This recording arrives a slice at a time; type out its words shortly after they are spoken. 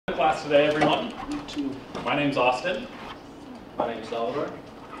class today, everyone. My name's Austin. My name's Salvador.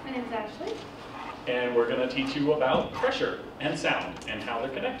 My name's Ashley. And we're going to teach you about pressure and sound and how they're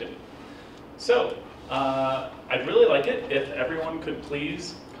connected. So, I'd really like it if everyone could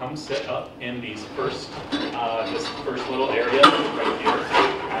please come sit up in these this first little area right here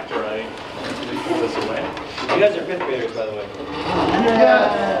after I pull this away. You guys are fifth graders, by the way.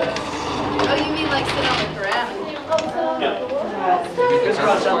 Yes. Oh, you mean like sit on the ground? Yeah.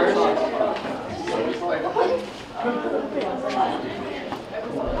 Crisscross numbers.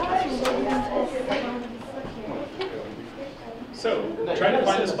 So, try to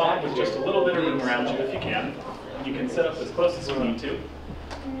find a spot with just a little bit of room around you if you can. You can sit up as close as you need to.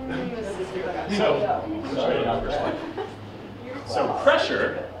 So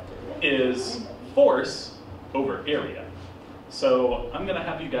pressure is force over area. So I'm going to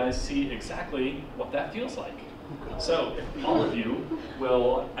have you guys see exactly what that feels like. So if all of you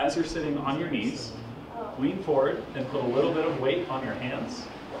will, as you're sitting on your knees, lean forward and put a little bit of weight on your hands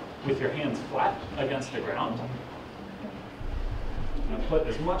with your hands flat against the ground. Now put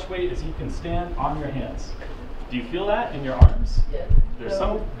as much weight as you can stand on your hands. Do you feel that in your arms? Yeah.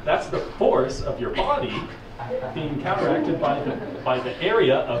 That's the force of your body being counteracted by the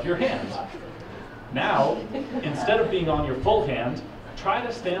area of your hand. Now, instead of being on your full hand, try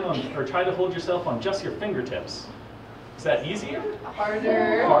to stand on, or try to hold yourself on just your fingertips. Is that easier?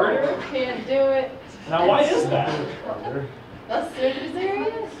 Harder. Harder? Can't do it. Now, why is that? That's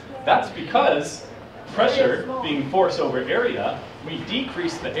serious. That's because pressure being force over area, we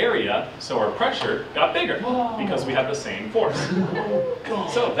decrease the area, so our pressure got bigger because we have the same force.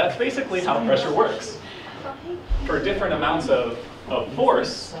 So that's basically how pressure works. For different amounts of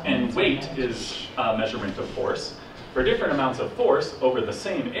force, and weight is a measurement of force, for different amounts of force over the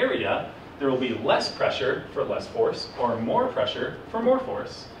same area, there will be less pressure for less force, or more pressure for more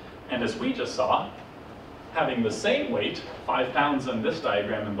force. And as we just saw, having the same weight, 5 pounds in this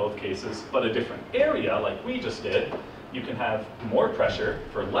diagram in both cases, but a different area like we just did, you can have more pressure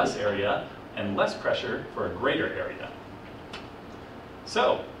for less area and less pressure for a greater area.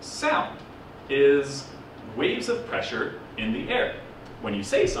 So, sound is waves of pressure in the air. When you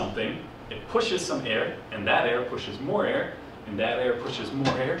say something, it pushes some air, and that air pushes more air, and that air pushes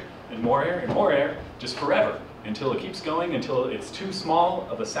more air, and more air, and more air, just forever, until it keeps going, until it's too small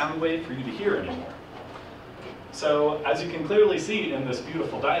of a sound wave for you to hear anymore. So, as you can clearly see in this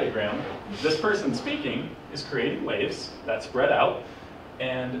beautiful diagram, this person speaking is creating waves that spread out,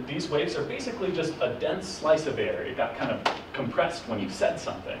 and these waves are basically just a dense slice of air. It got kind of compressed when you said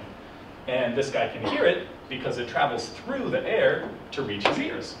something. And this guy can hear it because it travels through the air to reach his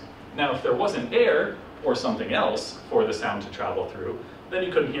ears. Now, if there wasn't air or something else for the sound to travel through, then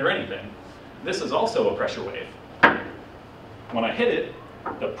you couldn't hear anything. This is also a pressure wave. When I hit it,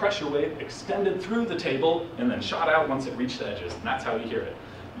 the pressure wave extended through the table and then shot out once it reached the edges, and that's how you hear it.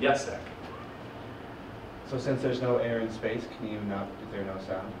 Yes, Zach? So since there's no air in space, is there no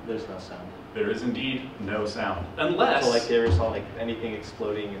sound? There's no sound. There is indeed no sound. Unless... So like you ever saw like anything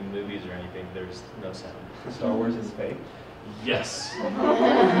exploding in movies or anything, there's no sound. Star Wars is fake? Yes.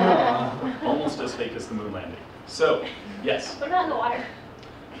 Almost as fake as the moon landing. So, yes. What about in the water?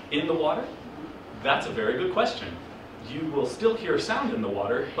 In the water? That's a very good question. You will still hear sound in the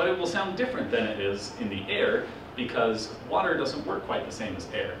water, but it will sound different than it is in the air because water doesn't work quite the same as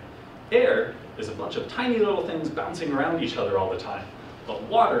air. Air is a bunch of tiny little things bouncing around each other all the time. But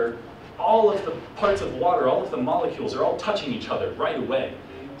water, all of the parts of water, all of the molecules are all touching each other right away.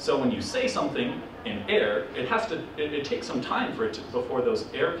 So when you say something in air, it takes some time for it before those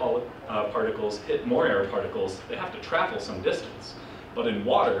air particles hit more air particles. They have to travel some distance. But in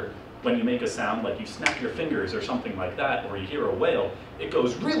water, when you make a sound, like you snap your fingers or something like that, or you hear a whale, it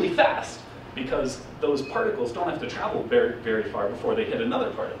goes really fast because those particles don't have to travel very, very far before they hit another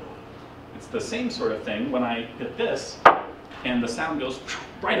particle. It's the same sort of thing when I hit this, and the sound goes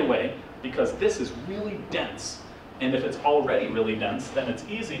right away because this is really dense. And if it's already really dense, then it's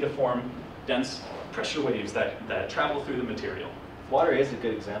easy to form dense pressure waves that travel through the material. Water is a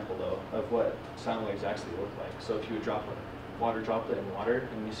good example, though, of what sound waves actually look like. So if you would drop a water droplet in water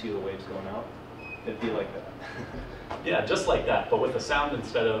and you see the waves going out, it'd be like that. Yeah, just like that, but with a sound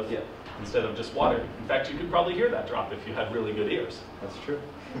instead of just water. In fact, you could probably hear that drop if you had really good ears. That's true.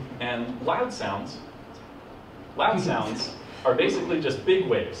 And loud sounds are basically just big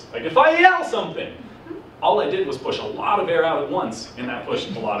waves. Like if I yell something, all I did was push a lot of air out at once, and that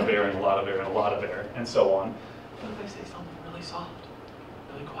pushed a lot of air and a lot of air and a lot of air, and so on. But if I say something really soft,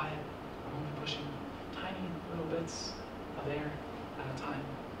 really quiet, I'm only pushing tiny little bits of air at a time,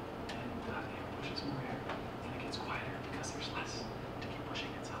 and that air pushes more air, and it gets quieter because there's less to keep pushing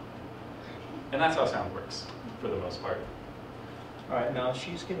itself. And that's how sound works, for the most part. All right, now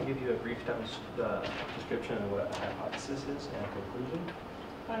she's going to give you a brief description of what a hypothesis is and a conclusion.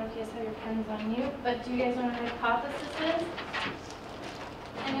 Why don't you guys have your pens on you? But do you guys know what a hypothesis is?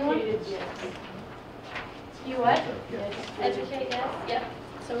 Anyone? You what? Yes. Educate, yes? Yep.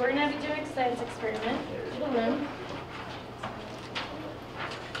 So we're going to be doing a science experiment. Balloon.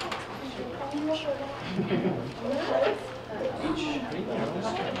 Each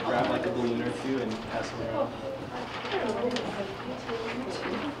grab like a balloon or two and pass them around.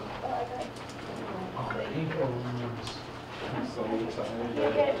 So excited.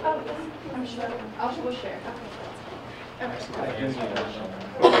 Okay, I'm sure. We'll share. I do need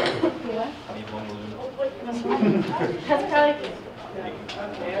What? I need one balloon. That's probably.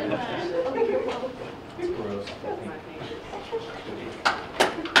 It's gross.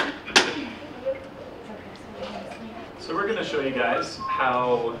 So we're going to show you guys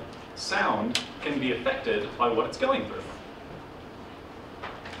how sound can be affected by what it's going through.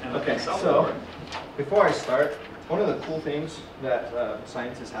 And Okay, so before I start, one of the cool things that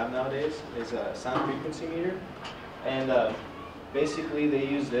scientists have nowadays is a sound frequency meter. And basically they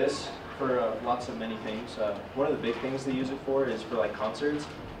use this for lots of many things. One of the big things they use it for is for like concerts.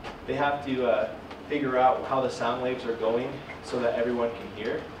 They have to figure out how the sound waves are going so that everyone can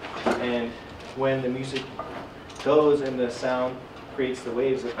hear. And when the music goes and the sound creates the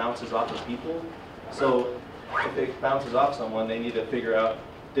waves, it bounces off of people. So if it bounces off someone, they need to figure out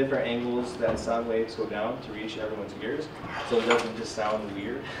different angles that sound waves go down to reach everyone's ears, so it doesn't just sound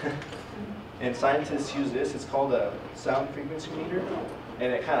weird. And scientists use this. It's called a sound frequency meter,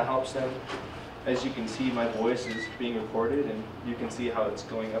 and it kind of helps them. As you can see, my voice is being recorded, and you can see how it's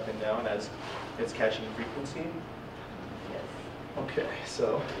going up and down as it's catching frequency. Okay,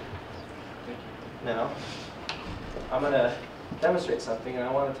 so now I'm gonna demonstrate something, and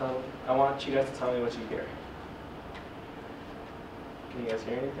I want you guys to tell me what you hear. Can you guys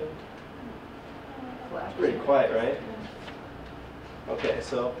hear anything? It's pretty quiet, right? Okay,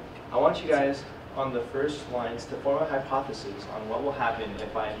 so I want you guys on the first lines to form a hypothesis on what will happen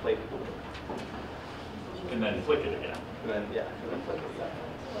if I inflate the balloon. And then flick it again. And then, yeah, and then flick it again.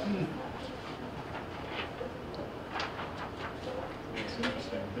 It's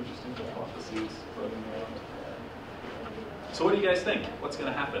interesting hypotheses floating around. So what do you guys think? What's going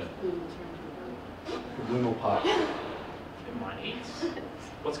to happen? The balloon will pop. It might.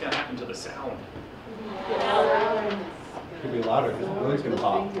 What's going to happen to the sound? It could be louder because the balloon's going to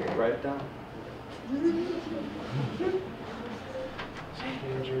pop. Write it down.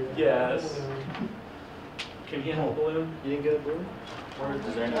 Yes. Can you handle a balloon? You didn't get a balloon? Or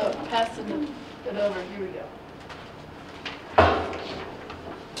is there any? Oh, pass it over. Here we go.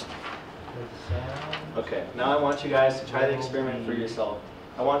 Okay, now I want you guys to try the experiment for yourself.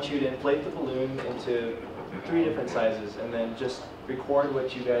 I want you to inflate the balloon into 3 different sizes and then just record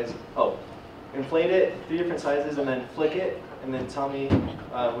what you guys, inflate it 3 different sizes and then flick it and then tell me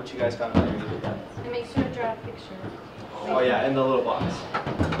what you guys got underneath it. And make sure to draw a picture. Oh yeah, in the little box.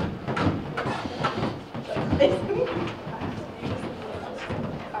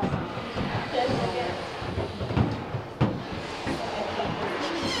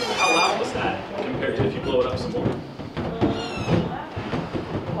 How loud was that compared to if you blow it up some more?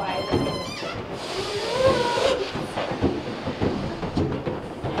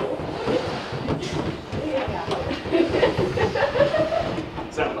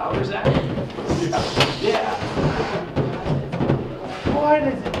 Is that louder, Zach? Yeah. Why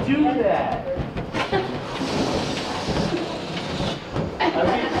does it do that?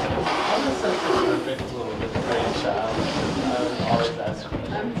 I'm such a perfect little brain child. I'm always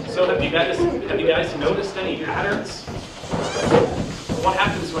asking. So have you guys noticed any patterns? What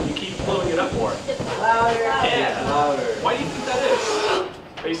happens when you keep blowing it up more? Louder. Yeah. Louder. Why do you think that is?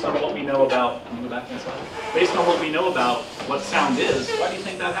 Based on what we know about, can you go back one slide? Based on what we know about what sound is, why do you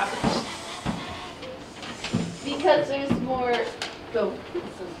think that happens? Because there's more. Go.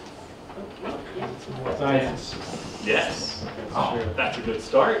 Science. Yes. Oh, that's a good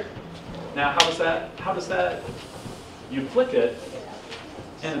start. Now, how does that, you flick it,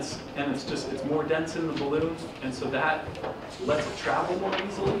 and it's more dense in the balloon, and so that lets it travel more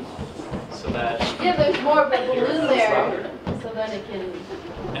easily, so that, Yeah, there's more of a balloon it's there, louder. so then it can.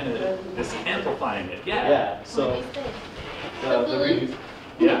 And it's amplifying it, yeah. Yeah, What do so you think? the balloon-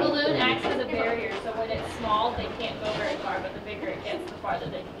 Yeah. The balloon acts as a barrier, so when it's small, they can't go very far, but the bigger it gets, the farther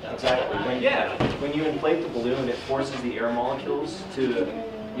they can go. exactly. Yeah. When you inflate the balloon, it forces the air molecules to,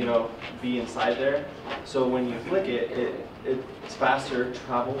 be inside there. So when you flick it, it's faster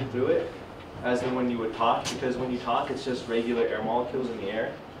travel through it, as than when you would talk. Because when you talk, it's just regular air molecules in the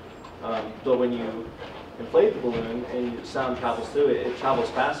air. But when you inflate the balloon and sound travels through it, it travels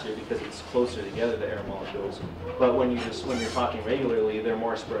faster because it's closer together, the air molecules. But when you're talking regularly, they're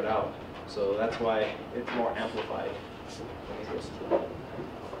more spread out. So that's why it's more amplified when it goes through.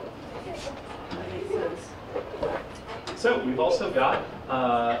 That makes sense. So we've also got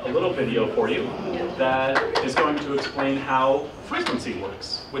a little video for you that is going to explain how frequency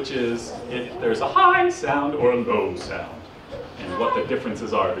works, which is if there's a high sound or a low sound, and what the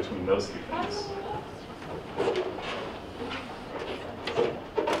differences are between those two things.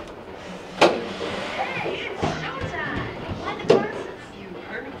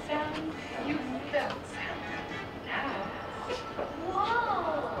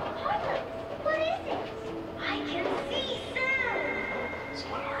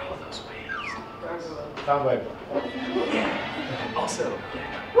 Sound wave. Yeah. Also, yeah.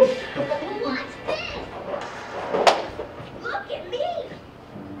 What's this? Look at me!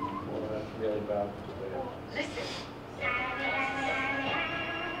 Well, that's really bad. Listen.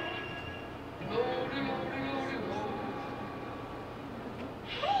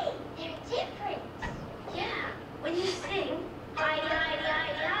 Hey, they're different. Yeah, when you sing,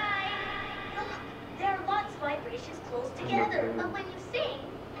 look, there are lots of vibrations close together. But when you sing,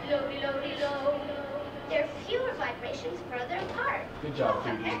 low, there are fewer vibrations further apart. Good job,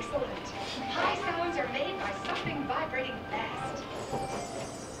 Phoebe. Excellent. High sounds are made by something vibrating fast.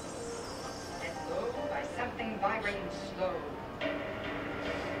 And low by something vibrating slow.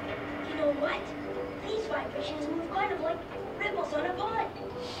 You know what? These vibrations move kind of like ripples on a pond.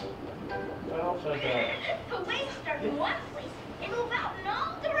 Well said that. The waves start in one place and move out in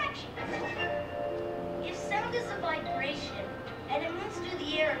all directions. If sound is a vibration and it moves through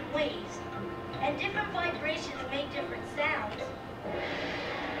the air in waves, and different vibrations make different sounds,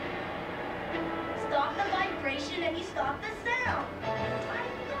 stop the vibration and you stop the sound.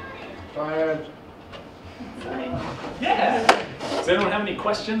 I got it. Science. Yeah. Does anyone have any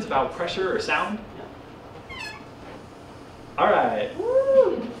questions about pressure or sound? All right.